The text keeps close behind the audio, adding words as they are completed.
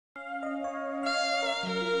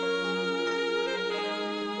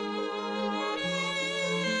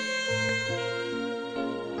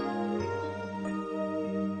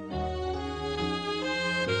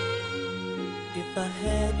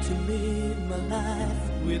to live my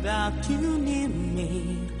life without you near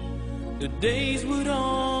me, the days would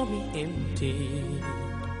all be empty.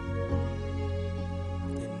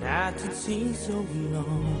 The nights would seem so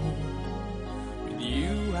long. With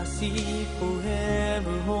you I see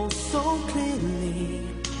forever oh so clearly.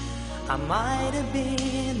 I might have been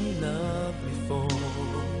in love before,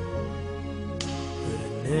 but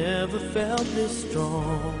I never felt this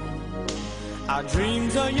strong. Our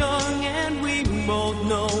dreams are young and we both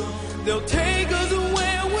know they'll take us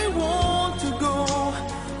where we want to go.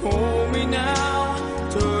 Hold me now,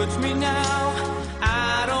 touch me now,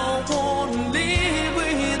 I don't want to live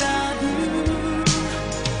without you.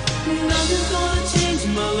 Nothing's gonna change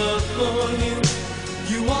my love for you.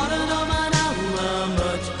 You wanna know by now how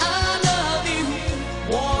much I love you.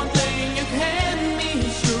 One thing you can be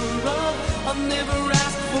sure of, I've never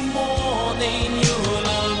asked for more than your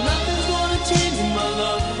love. Nothing's gonna change my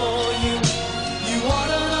love for you. You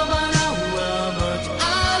wanna know by now how much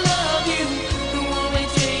I love you. It won't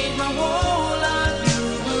change my whole life, you,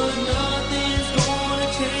 but nothing's gonna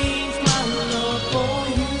change my love for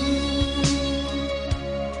you.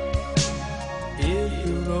 If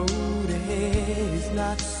the road ahead is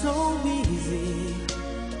not so easy,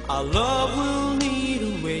 our love will lead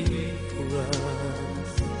a way for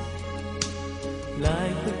us,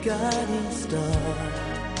 like the guiding star.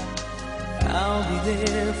 I'll be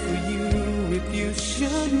there for you if you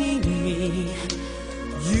should need me.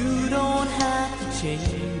 You don't have to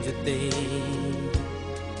change a thing.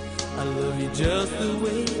 I love you just the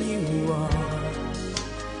way you are.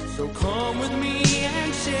 So come with me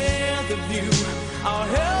and share the view. I'll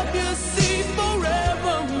help you see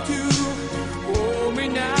forever.